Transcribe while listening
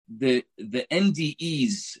the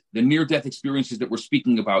NDEs, the near-death experiences that we're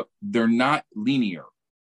speaking about, they're not linear.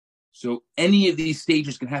 So any of these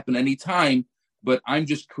stages can happen anytime, but I'm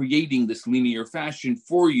just creating this linear fashion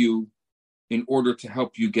for you in order to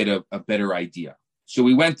help you get a better idea. So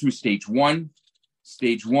we went through stage one.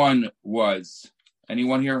 Stage one was,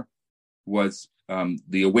 anyone here? Was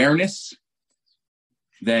the awareness,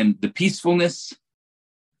 then the peacefulness,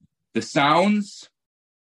 the sounds.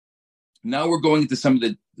 Now we're going into some of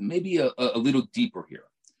the, maybe a little deeper here.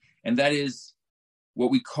 And that is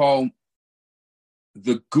what we call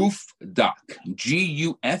the Guf Dak,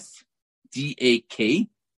 Gufdak,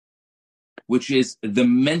 which is the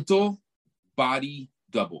mental body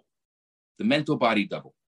double. The mental body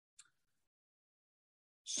double.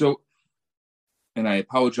 So, and I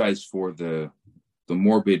apologize for the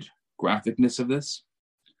morbid graphicness of this,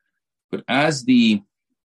 but as the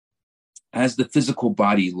physical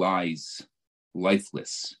body lies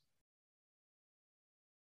lifeless,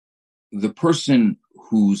 the person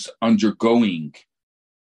who's undergoing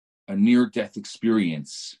a near-death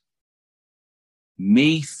experience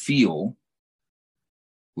may feel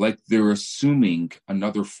like they're assuming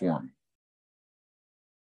another form.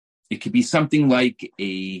 It could be something like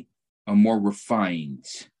a more refined,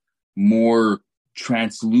 more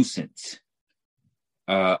translucent,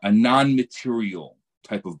 a non-material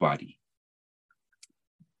type of body.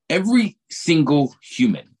 Every single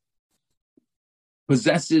human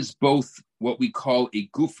possesses both what we call a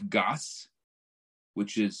guf gas,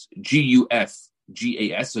 which is Gufgas,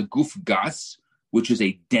 a guf gas, which is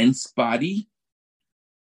a dense body,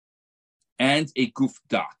 and a guf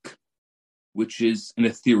dak, which is an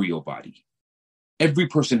ethereal body. Every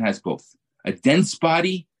person has both, a dense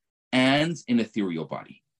body and an ethereal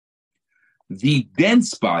body. The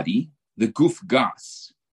dense body, the guf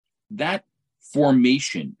gas, that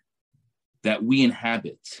formation that we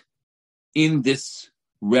inhabit in this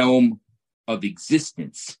realm of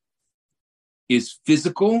existence is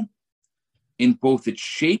physical in both its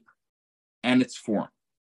shape and its form.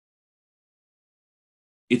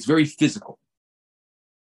 It's very physical.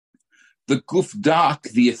 The guf dak,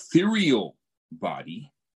 the ethereal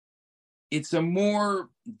body, it's a more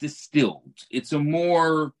distilled, it's a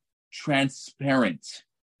more transparent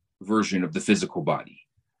version of the physical body.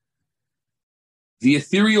 The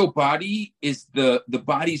ethereal body is the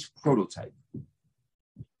body's prototype.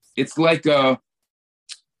 It's like a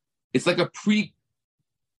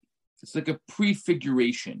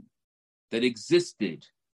prefiguration that existed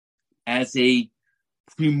as a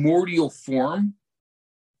primordial form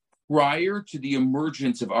prior to the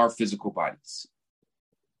emergence of our physical bodies.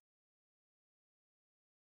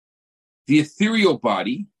 The ethereal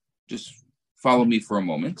body, just follow me for a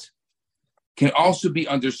moment, can also be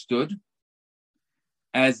understood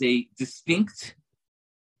as a distinct,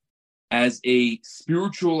 as a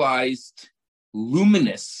spiritualized,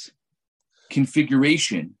 luminous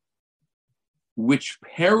configuration which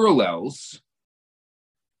parallels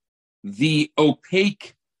the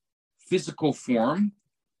opaque physical form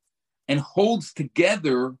and holds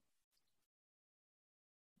together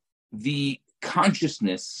the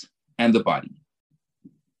consciousness and the body.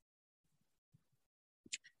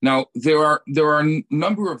 Now, there are a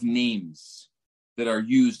number of names that are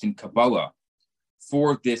used in Kabbalah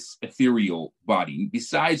for this ethereal body.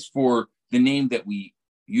 Besides for the name that we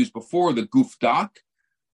used before, the Guf Dak,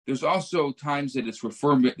 there's also times that it's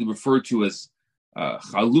referred to as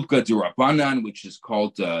Chalukah D'Rabbanan, which is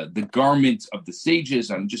called the garment of the sages.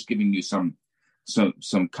 I'm just giving you some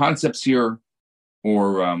concepts here.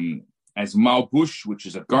 Or as Malbush, which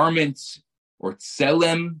is a garment, or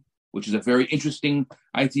Tselem, which is a very interesting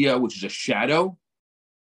idea, which is a shadow.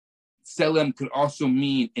 Tselem could also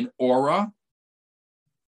mean an aura,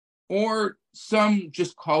 or some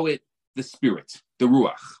just call it the spirit, the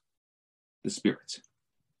ruach, the spirit.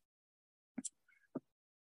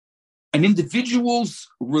 An individual's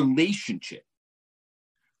relationship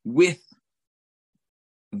with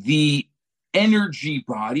the energy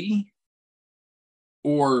body,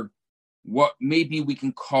 or what maybe we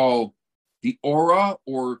can call the aura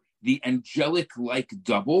or the angelic-like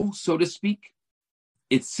double, so to speak,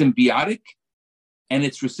 it's symbiotic and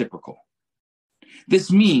it's reciprocal.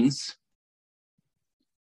 This means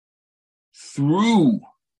through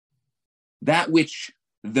that which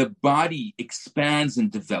the body expands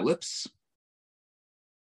and develops,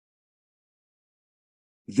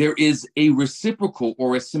 there is a reciprocal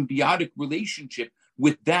or a symbiotic relationship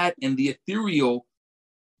with that and the ethereal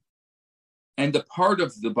and the part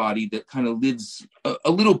of the body that kind of lives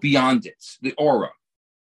a little beyond it, the aura.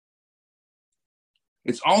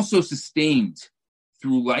 It's also sustained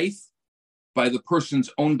through life by the person's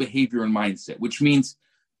own behavior and mindset, which means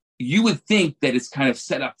you would think that it's kind of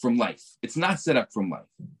set up from life. It's not set up from life.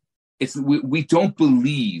 We don't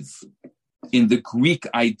believe in the Greek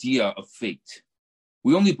idea of fate.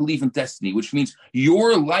 We only believe in destiny, which means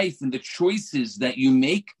your life and the choices that you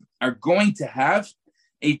make are going to have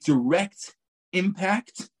a direct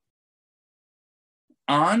impact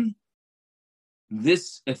on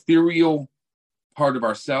this ethereal part of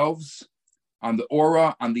ourselves, on the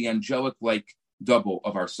aura, on the angelic-like double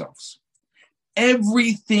of ourselves.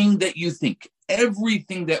 Everything that you think,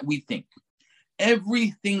 everything that we think,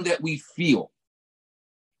 everything that we feel,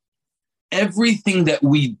 everything that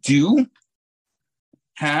we do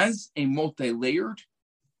has a multi-layered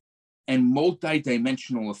and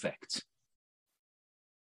multi-dimensional effect.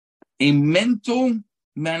 A mental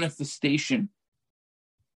manifestation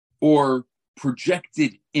or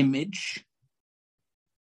projected image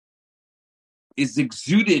is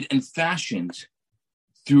exuded and fashioned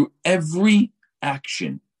through every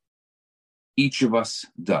action each of us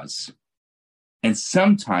does, and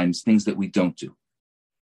sometimes things that we don't do.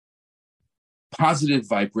 Positive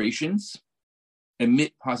vibrations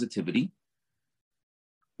emit positivity,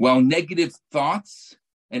 while negative thoughts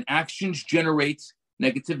and actions generate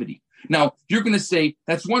negativity. Now, you're going to say,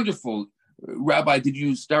 that's wonderful. Rabbi, did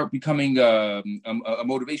you start becoming a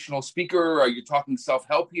motivational speaker? Are you talking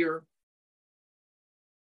self-help here?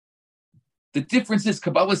 The difference is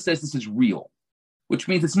Kabbalah says this is real, which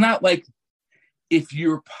means it's not like if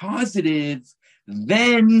you're positive,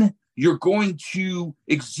 then you're going to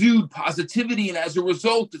exude positivity, and as a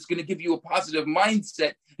result, it's going to give you a positive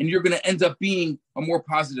mindset, and you're going to end up being a more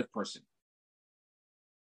positive person.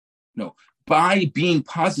 No, by being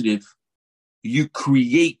positive, you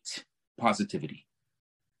create positivity.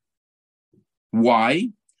 Why?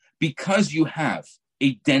 Because you have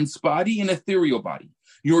a dense body and ethereal body.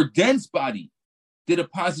 Your dense body did a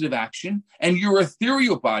positive action, and your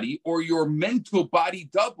ethereal body or your mental body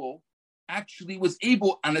double actually was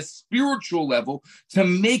able on a spiritual level to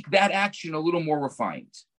make that action a little more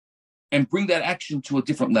refined and bring that action to a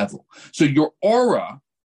different level. So your aura,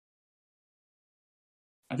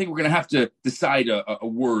 I think we're going to have to decide a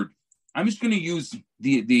word. I'm just going to use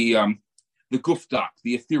the gufdak,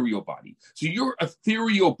 the ethereal body. So your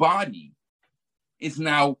ethereal body is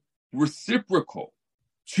now reciprocal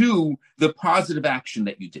to the positive action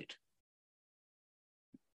that you did.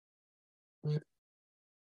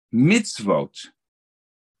 Mitzvot,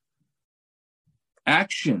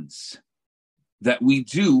 actions that we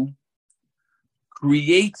do,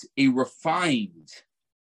 create a refined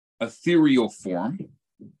ethereal form,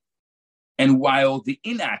 and while the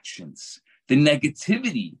inactions, the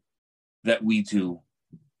negativity that we do,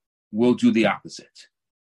 will do the opposite.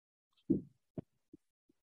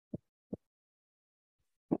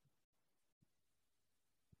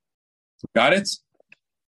 Got it?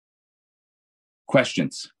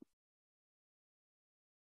 Questions?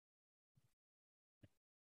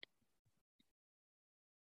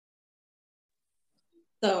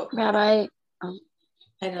 So, Rabbi, I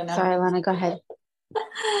don't know. Sorry, Lana, go ahead.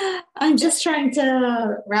 I'm just trying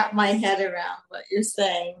to wrap my head around what you're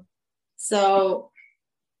saying. So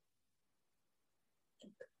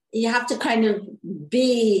you have to kind of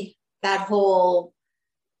be that whole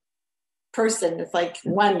person. It's like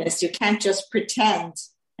oneness. You can't just pretend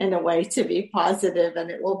in a way to be positive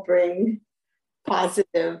and it will bring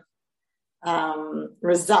positive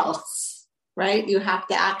results, right? You have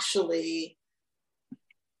to actually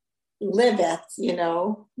live it,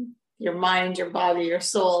 your mind, your body, your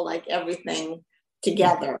soul, like everything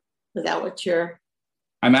together. Is that what you're?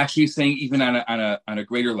 I'm actually saying even on a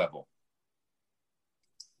greater level.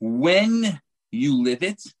 When you live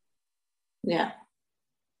it, yeah,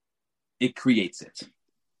 it creates it.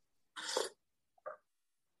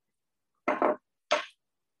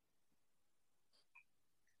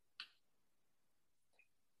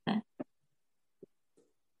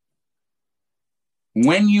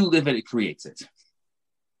 When you live it, it creates it.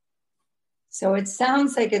 So it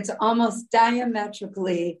sounds like it's almost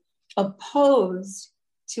diametrically opposed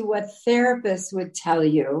to what therapists would tell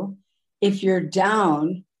you. If you're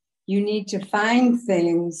down, you need to find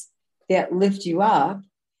things that lift you up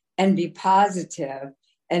and be positive,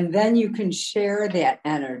 and then you can share that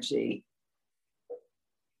energy.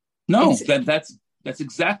 No, that's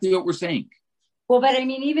exactly what we're saying. Well, but I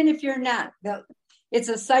mean, even if you're not, it's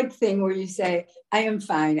a psych thing where you say, I am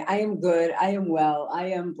fine, I am good, I am well,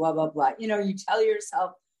 I am blah, blah, blah. You tell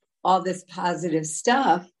yourself all this positive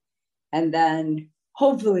stuff, and then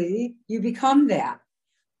hopefully you become that.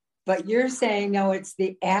 But you're saying, no, it's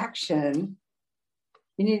the action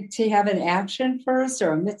You need to have an action first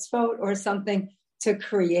or a mitzvot or something to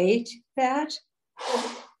create that.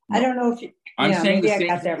 I don't know if you, I'm saying the maybe I same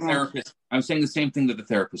got thing that the wrong. therapist. I'm saying the same thing that the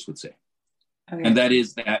therapist would say. Okay. And that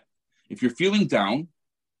is that if you're feeling down,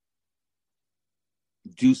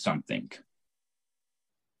 do something.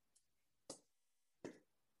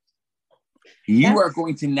 You are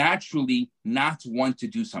going to naturally not want to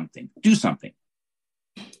do something. Do something.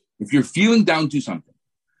 If you're feeling down, do something.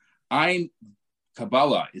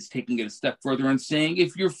 Kabbalah is taking it a step further and saying,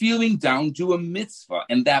 if you're feeling down, do a mitzvah.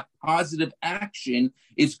 And that positive action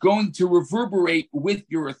is going to reverberate with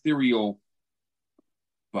your ethereal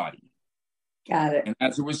body. Got it. And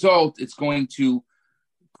as a result, it's going to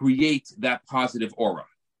create that positive aura.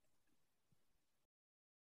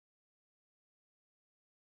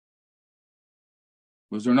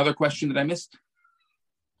 Was there another question that I missed?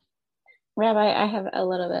 Rabbi, I have a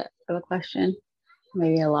little bit of a question,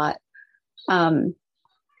 maybe a lot. And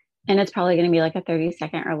it's probably going to be like a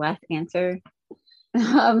 30-second or less answer.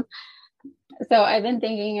 So I've been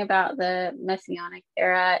thinking about the Messianic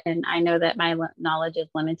era, and I know that my knowledge is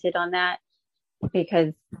limited on that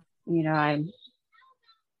because, I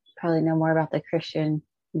probably know more about the Christian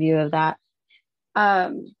view of that.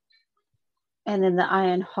 And then the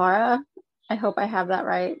Ayin Hara, I hope I have that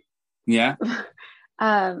right. Yeah.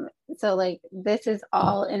 So like this is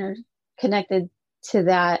all interconnected to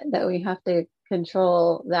that we have to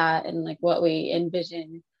control that, and like what we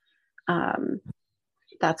envision,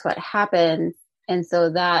 that's what happens. And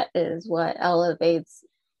so that is what elevates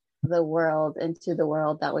the world into the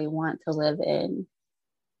world that we want to live in.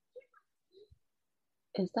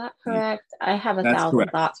 Is that correct? I have a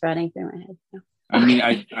thousand thoughts running through my head. I mean,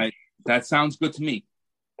 I that sounds good to me.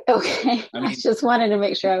 Okay. I just wanted to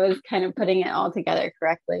make sure I was kind of putting it all together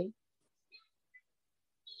correctly.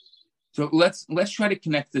 So let's try to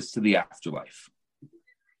connect this to the afterlife.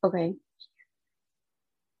 Okay.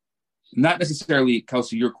 Not necessarily,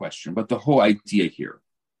 Kelsey, your question, but the whole idea here.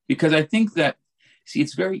 Because I think that,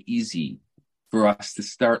 it's very easy for us to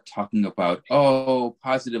start talking about,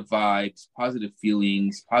 positive vibes, positive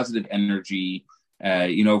feelings, positive energy,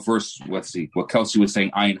 versus, let's see, what Kelsey was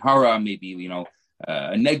saying, Ayin Hara, maybe,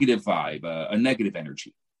 a negative vibe, a negative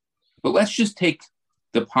energy. But let's just take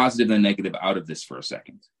the positive and the negative out of this for a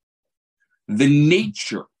second. The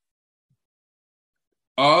nature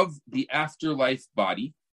of the afterlife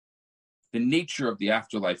body, that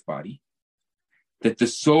the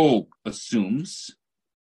soul assumes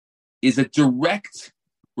is a direct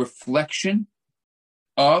reflection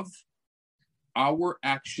of our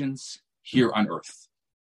actions here on earth.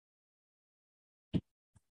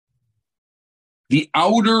 The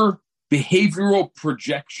outer behavioral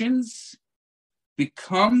projections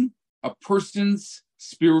become a person's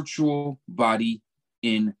spiritual body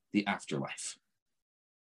in the afterlife.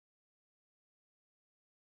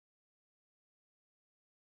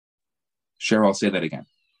 Cheryl, I'll say that again.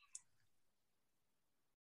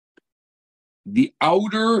 The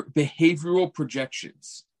outer behavioral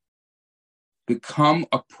projections become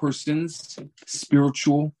a person's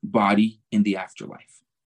spiritual body in the afterlife.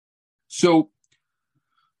 So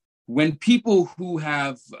when people who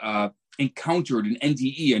have encountered an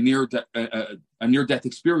NDE, a near-death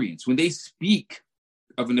experience, when they speak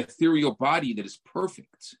of an ethereal body that is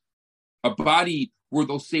perfect, a body where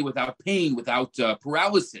they'll say without pain, without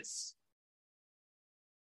paralysis,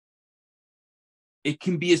 it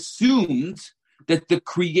can be assumed that the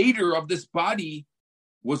creator of this body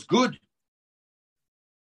was good.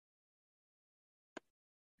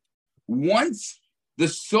 Once the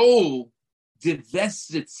soul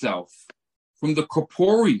divests itself from the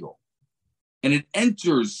corporeal and it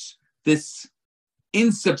enters this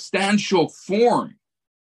insubstantial form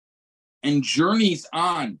and journeys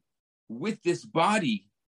on with this body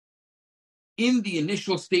in the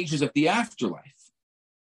initial stages of the afterlife,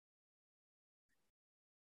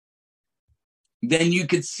 then you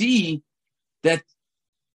could see that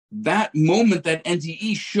moment, that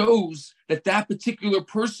NDE shows that particular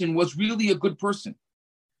person was really a good person.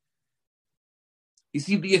 You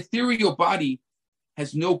see, the ethereal body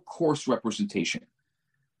has no coarse representation.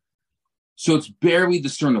 So it's barely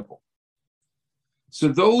discernible. So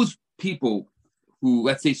those people who,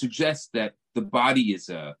 let's say, suggest that the body is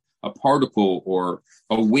a particle or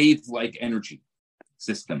a wave-like energy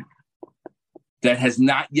system that has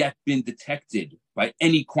not yet been detected by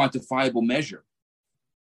any quantifiable measure.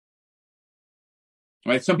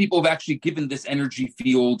 Right? Some people have actually given this energy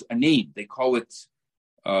field a name. They call it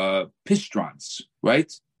pistrons,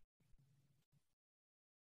 right?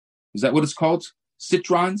 Is that what it's called?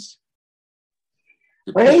 Citrons?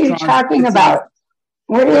 What are you talking about?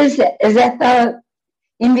 What is it? Is that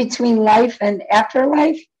in between life and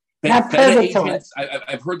afterlife, not theta purgatory. agents.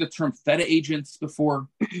 I've heard the term theta agents before.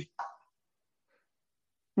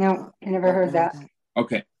 No, I never heard that.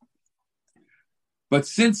 Okay. But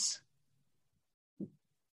since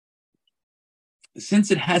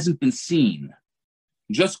it hasn't been seen,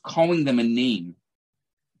 just calling them a name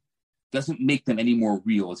doesn't make them any more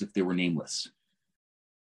real as if they were nameless.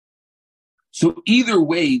 So either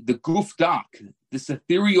way, the guf dak, this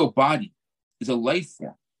ethereal body, is a life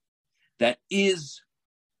form that is,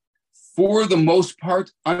 for the most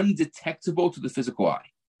part, undetectable to the physical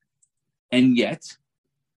eye. And yet,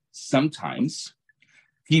 sometimes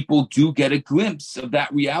people do get a glimpse of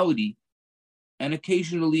that reality, and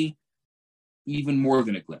occasionally even more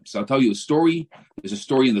than a glimpse. I'll tell you a story. There's a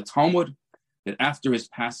story in the Talmud that after his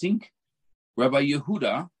passing, Rabbi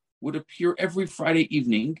Yehuda would appear every Friday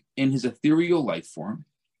evening in his ethereal life form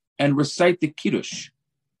and recite the Kiddush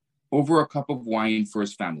over a cup of wine for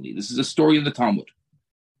his family. This is a story in the Talmud.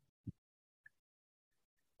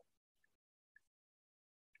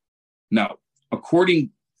 Now,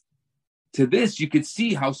 according to this, you could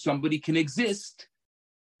see how somebody can exist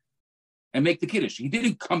and make the Kiddush. He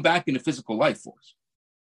didn't come back in a physical life force.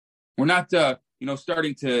 We're not,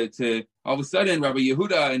 starting to all of a sudden, Rabbi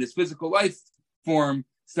Yehuda in his physical life form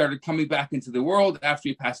started coming back into the world after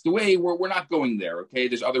he passed away. We're not going there, okay?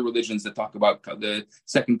 There's other religions that talk about the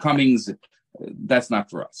second comings. That's not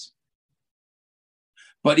for us.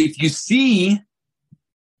 But if you see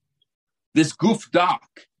this guf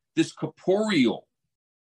dak, this corporeal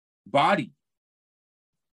body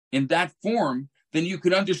in that form, then you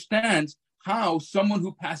can understand how someone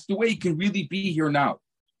who passed away can really be here now.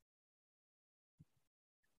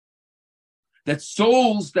 That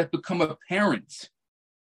souls that become apparent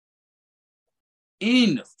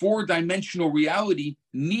in four-dimensional reality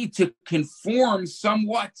need to conform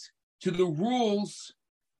somewhat to the rules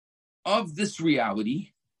of this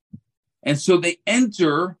reality. And so they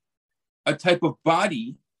enter a type of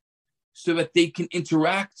body so that they can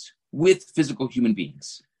interact with physical human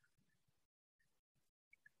beings.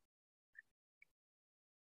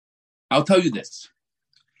 I'll tell you this.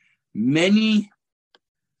 Many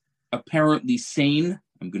apparently sane,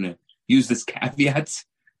 I'm going to use this caveat,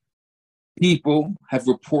 people have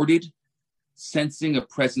reported sensing a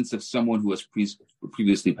presence of someone who has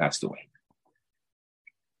previously passed away.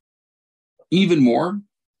 Even more,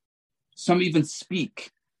 some even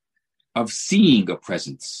speak of seeing a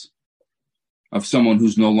presence of someone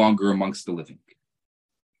who's no longer amongst the living.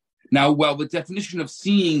 Now, while the definition of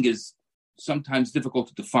seeing is sometimes difficult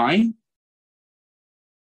to define,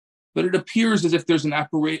 but it appears as if there's an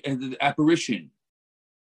apparition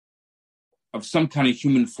of some kind of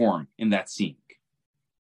human form in that seeing.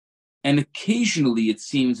 And occasionally it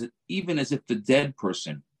seems even as if the dead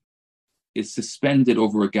person is suspended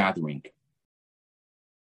over a gathering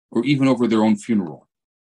or even over their own funeral.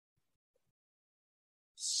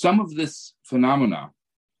 Some of this phenomena,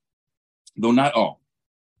 though not all,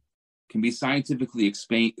 can be scientifically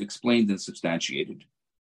explained and substantiated.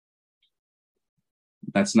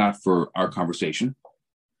 That's not for our conversation.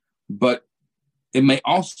 But it may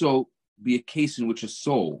also be a case in which a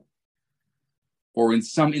soul, or in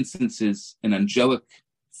some instances, an angelic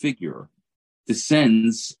figure,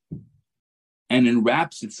 descends and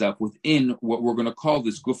enwraps itself within what we're going to call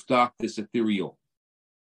this guf dak, this ethereal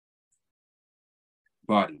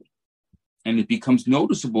body. And it becomes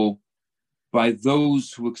noticeable by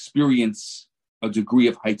those who experience a degree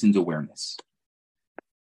of heightened awareness.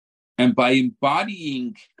 And by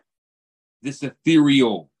embodying this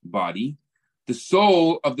ethereal body, the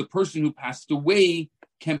soul of the person who passed away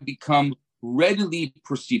can become readily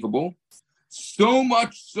perceivable, so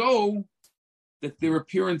much so that their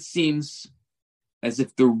appearance seems as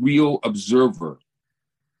if the real observer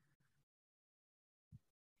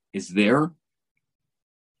is there,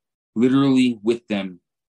 literally with them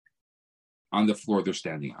on the floor they're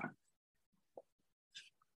standing on.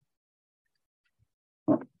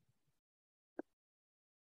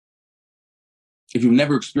 If you've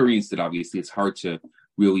never experienced it, obviously, it's hard to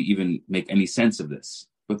really even make any sense of this.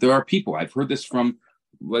 But there are people, I've heard this from,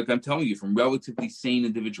 like I'm telling you, from relatively sane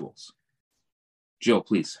individuals. Jill,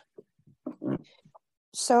 please.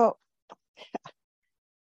 So,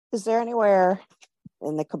 is there anywhere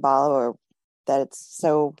in the Kabbalah or that it's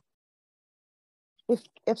so,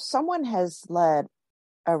 if someone has led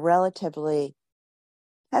a relatively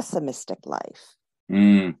pessimistic life,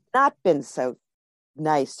 not been so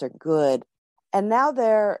nice or good, and now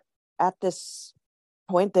they're at this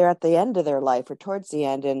point, they're at the end of their life or towards the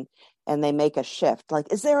end, and they make a shift. Like,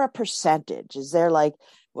 is there a percentage? Is there like,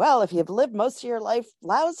 well, if you've lived most of your life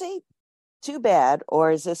lousy, too bad?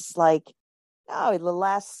 Or is this like, no, the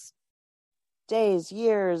last days,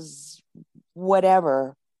 years,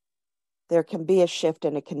 whatever, there can be a shift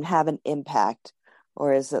and it can have an impact?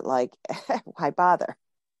 Or is it like, why bother?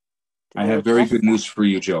 I have very good news for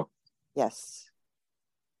you, Joe. Yes.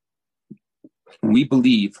 We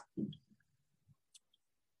believe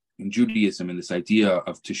in Judaism in this idea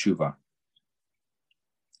of teshuvah.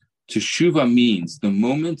 Teshuvah means the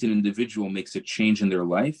moment an individual makes a change in their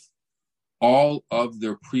life, all of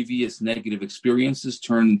their previous negative experiences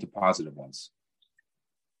turn into positive ones.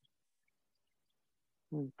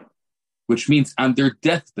 Which means on their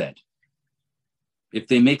deathbed, if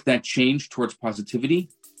they make that change towards positivity,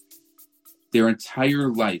 their entire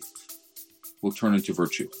life will turn into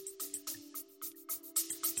virtue.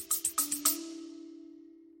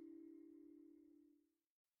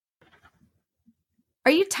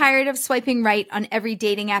 Are you tired of swiping right on every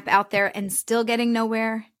dating app out there and still getting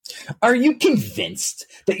nowhere? Are you convinced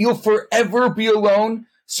that you'll forever be alone,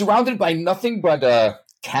 surrounded by nothing but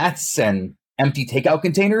cats and empty takeout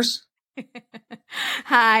containers?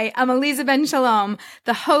 Hi, I'm Eliza Ben Shalom,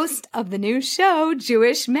 the host of the new show,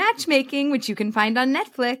 Jewish Matchmaking, which you can find on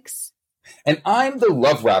Netflix. And I'm the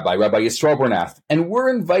love rabbi, Rabbi Yisroel Bernath, and we're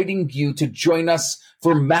inviting you to join us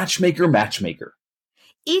for Matchmaker.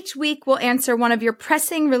 Each week, we'll answer one of your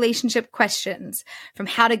pressing relationship questions, from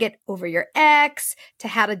how to get over your ex to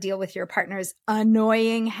how to deal with your partner's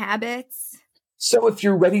annoying habits. So if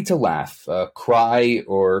you're ready to laugh, cry,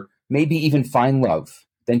 or maybe even find love,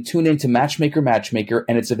 then tune in to Matchmaker,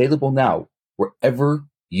 and it's available now wherever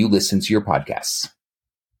you listen to your podcasts.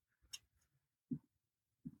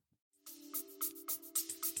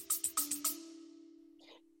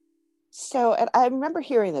 So, and I remember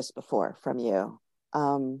hearing this before from you.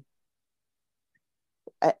 I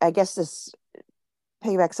guess this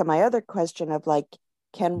piggybacks on my other question of like,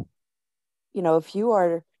 if you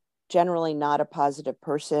are generally not a positive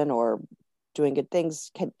person or doing good things,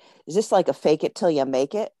 is this like a fake it till you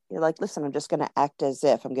make it? You're like, listen, I'm just going to act as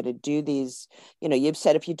if I'm going to do these, you've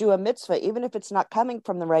said if you do a mitzvah, even if it's not coming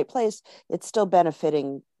from the right place, it's still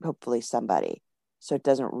benefiting hopefully somebody. So it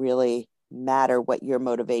doesn't really matter what your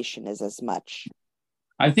motivation is as much.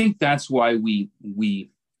 I think that's why we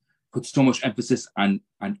put so much emphasis on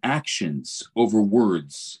actions over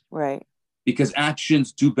words. Right. Because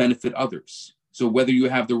actions do benefit others. So whether you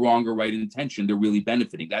have the wrong or right intention, they're really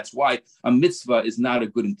benefiting. That's why a mitzvah is not a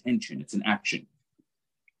good intention. It's an action.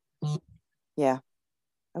 Yeah.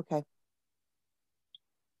 Okay.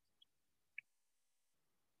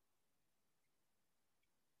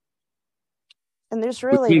 And there's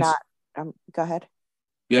really not... go ahead.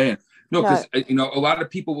 Yeah. No, because, a lot of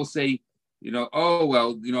people will say, oh,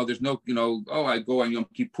 well, there's no, I go on Yom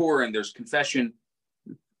Kippur and there's confession.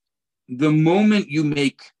 The moment you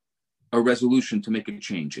make a resolution to make a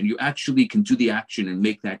change and you actually can do the action and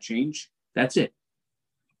make that change, that's it.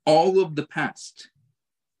 All of the past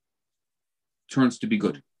turns to be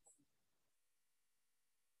good.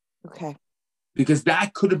 Okay. Because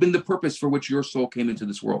that could have been the purpose for which your soul came into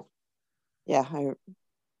this world. Yeah.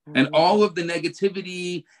 And all of the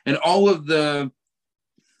negativity and all of the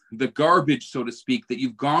garbage, so to speak, that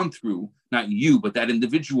you've gone through, not you, but that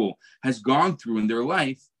individual has gone through in their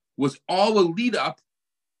life, was all a lead up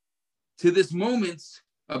to this moment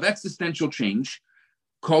of existential change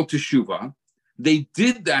called teshuvah. They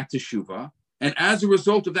did that teshuvah, and as a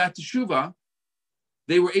result of that teshuvah,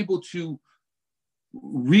 they were able to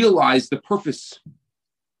realize the purpose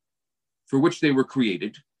for which they were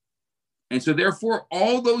created. And so therefore,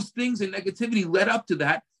 all those things and negativity led up to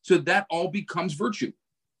that, so that all becomes virtue.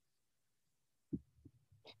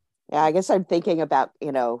 Yeah, I guess I'm thinking about,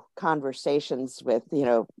 conversations with,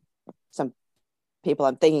 some people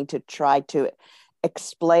I'm thinking to try to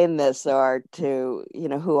explain this, or to,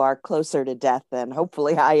 who are closer to death than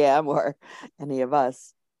hopefully I am or any of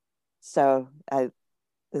us. So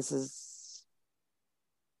this is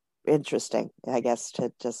interesting, I guess,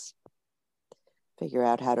 to just figure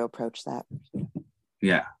out how to approach that.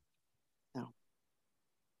 Yeah. No.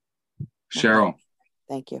 Cheryl. Okay.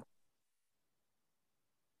 Thank you.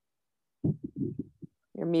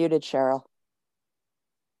 You're muted, Cheryl.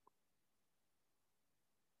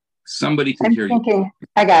 Somebody can hear you.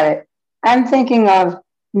 I got it. I'm thinking of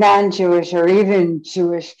non-Jewish or even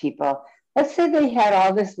Jewish people. Let's say they had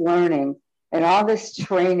all this learning and all this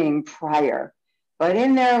training prior, but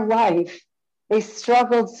in their life, they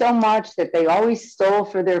struggled so much that they always stole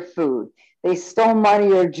for their food. They stole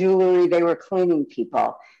money or jewelry. They were cleaning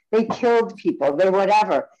people. They killed people. They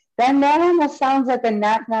whatever. Then that almost sounds like a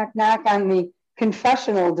knock, knock, knock on the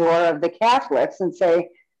confessional door of the Catholics and say,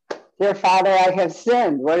 "Dear Father, I have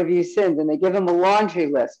sinned. What have you sinned?" And they give them a laundry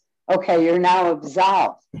list. Okay, you're now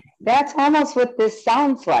absolved. That's almost what this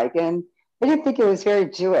sounds like. And I didn't think it was very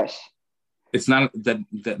Jewish. It's not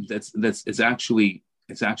it's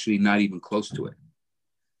actually not even close to it.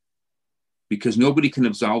 Because nobody can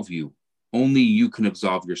absolve you. Only you can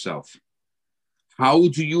absolve yourself. How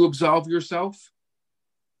do you absolve yourself?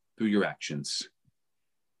 Through your actions.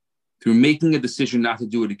 Through making a decision not to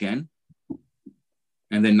do it again,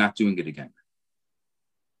 and then not doing it again.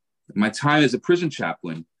 In my time as a prison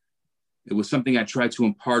chaplain, it was something I tried to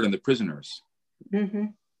impart on the prisoners. Mm-hmm.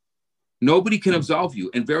 Nobody can absolve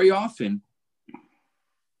you. And very often,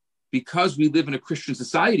 because we live in a Christian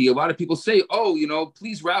society, a lot of people say, "Oh,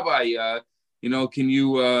 please, Rabbi, can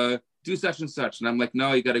you do such and such?" And I'm like,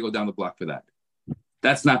 "No, you got to go down the block for that."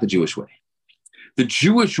 That's not the Jewish way. The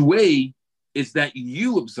Jewish way is that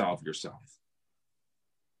you absolve yourself.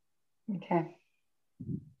 Okay.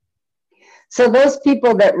 So those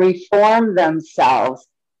people that reform themselves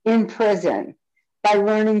in prison by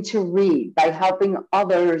learning to read, by helping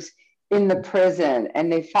others in the prison,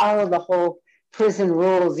 and they follow the whole prison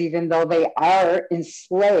rules, even though they are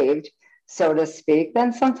enslaved, so to speak,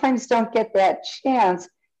 then sometimes don't get that chance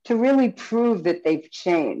to really prove that they've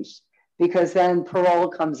changed, because then parole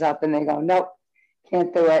comes up and they go, "Nope,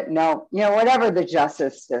 can't do it." No, whatever the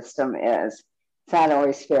justice system is, it's not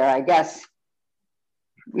always fair. I guess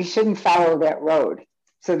we shouldn't follow that road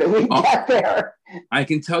so that we get there. I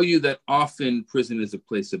can tell you that often prison is a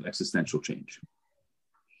place of existential change.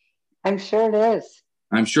 I'm sure it is.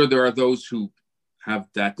 I'm sure there are those who have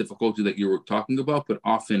that difficulty that you were talking about, but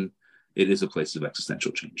often it is a place of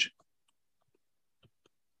existential change.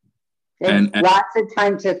 And lots of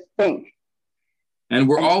time to think. And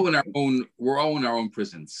we're all in our own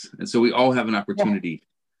prisons. And so we all have an opportunity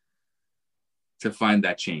to find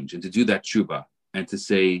that change and to do that tshuva and to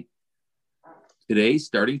say, today,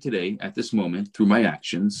 starting today, at this moment, through my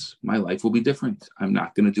actions, my life will be different. I'm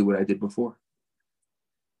not going to do what I did before.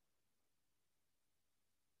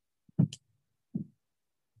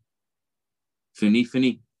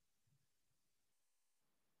 Fini.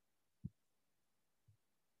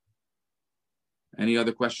 Any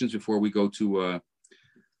other questions before we go to a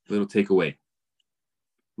little takeaway,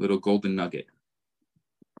 little golden nugget?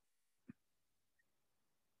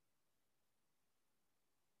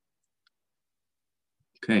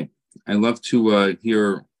 Okay, I love to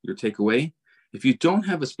hear your takeaway. If you don't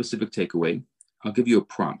have a specific takeaway, I'll give you a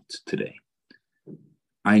prompt today.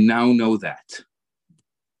 I now know that.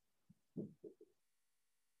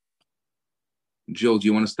 Jill, do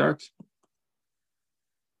you want to start?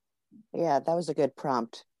 Yeah, that was a good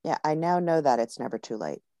prompt. Yeah, I now know that it's never too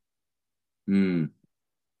late.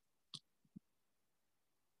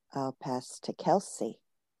 I'll pass to Kelsey.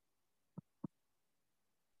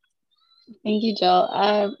 Thank you, Jill.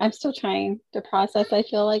 I'm still trying to process, I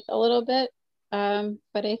feel like, a little bit.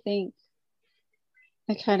 But I think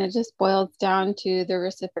it kind of just boils down to the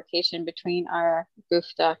reciprocation between our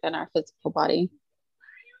gufta and our physical body.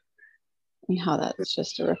 And how that's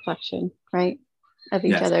just a reflection, right, of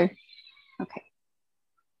each other. Okay.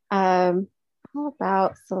 How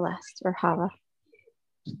about Celeste or Hava?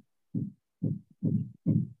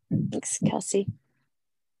 Thanks, Kelsey.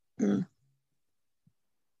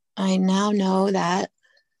 I now know that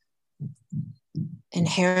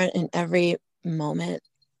inherent in every moment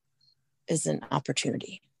is an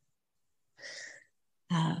opportunity.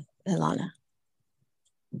 Ilana.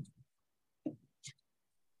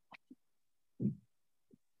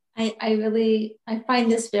 I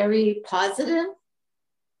find this very positive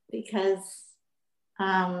because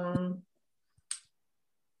I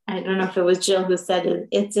don't know if it was Jill who said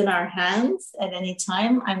it's in our hands at any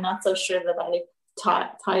time. I'm not so sure that I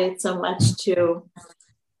tie it so much to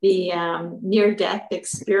the near-death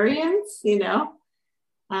experience,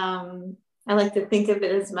 I like to think of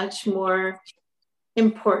it as much more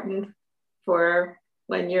important for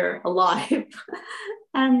when you're alive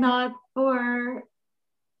and not for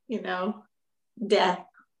death,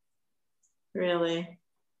 really.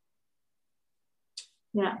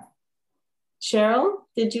 Yeah. Cheryl,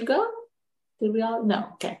 did you go? Did we all? No.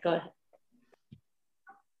 Okay, go ahead.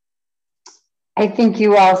 I think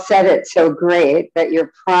you all said it so great that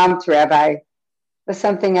your prompt, Rabbi, was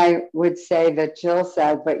something I would say that Jill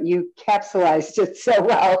said, but you capsulized it so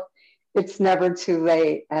well. It's never too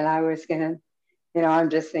late. And I was going to, I'm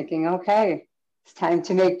just thinking, okay, it's time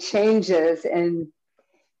to make changes and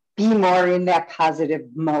be more in that positive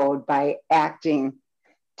mode by acting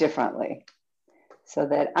differently so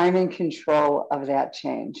that I'm in control of that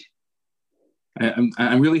change.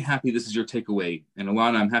 I'm really happy this is your takeaway. And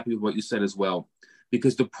Ilana, I'm happy with what you said as well,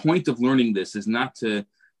 because the point of learning this is not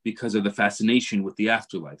because of the fascination with the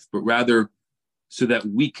afterlife, but rather so that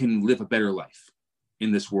we can live a better life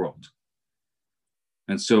in this world.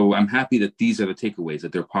 And so I'm happy that these are the takeaways,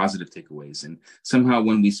 that they're positive takeaways. And somehow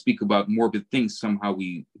when we speak about morbid things, somehow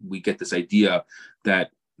we get this idea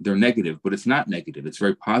that they're negative, but it's not negative. It's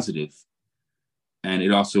very positive. And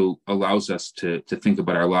it also allows us to think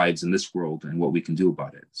about our lives in this world and what we can do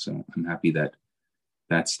about it. So I'm happy that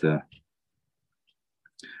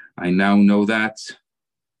I now know that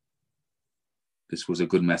this was a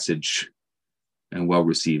good message and well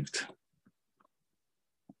received.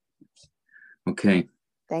 Okay.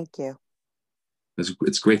 Thank you.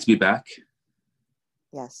 It's great to be back.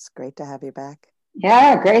 Yes, great to have you back.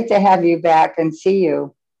 Yeah, great to have you back and see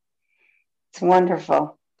you. It's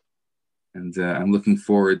wonderful. And I'm looking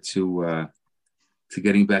forward to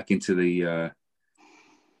getting back into the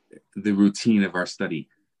routine of our study.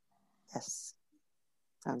 Yes,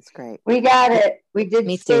 sounds great. We got it. We did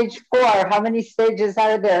Me stage 4. How many stages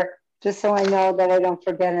are there? Just so I know that I don't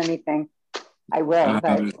forget anything. I will,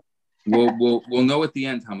 but... We'll know at the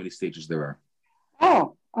end how many stages there are.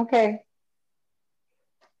 Oh, okay.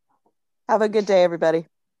 Have a good day, everybody.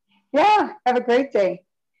 Yeah, have a great day.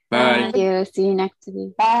 Bye. Thank you. See you next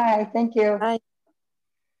week. Bye. Thank you. Bye.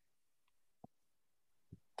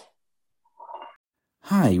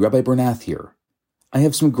 Hi, Rabbi Bernath here. I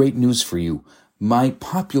have some great news for you. My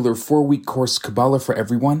popular 4-week course, Kabbalah for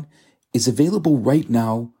Everyone, is available right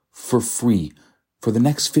now for free for the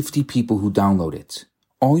next 50 people who download it.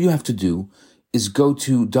 All you have to do is go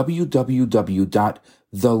to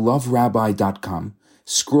www.theloverabbi.com,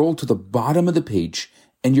 scroll to the bottom of the page,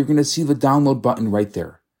 and you're going to see the download button right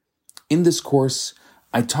there. In this course,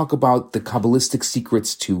 I talk about the Kabbalistic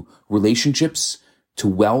secrets to relationships, to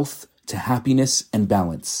wealth, to happiness, and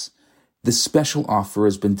balance. This special offer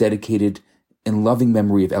has been dedicated in loving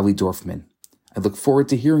memory of Ellie Dorfman. I look forward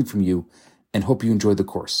to hearing from you and hope you enjoy the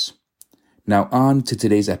course. Now on to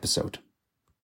today's episode.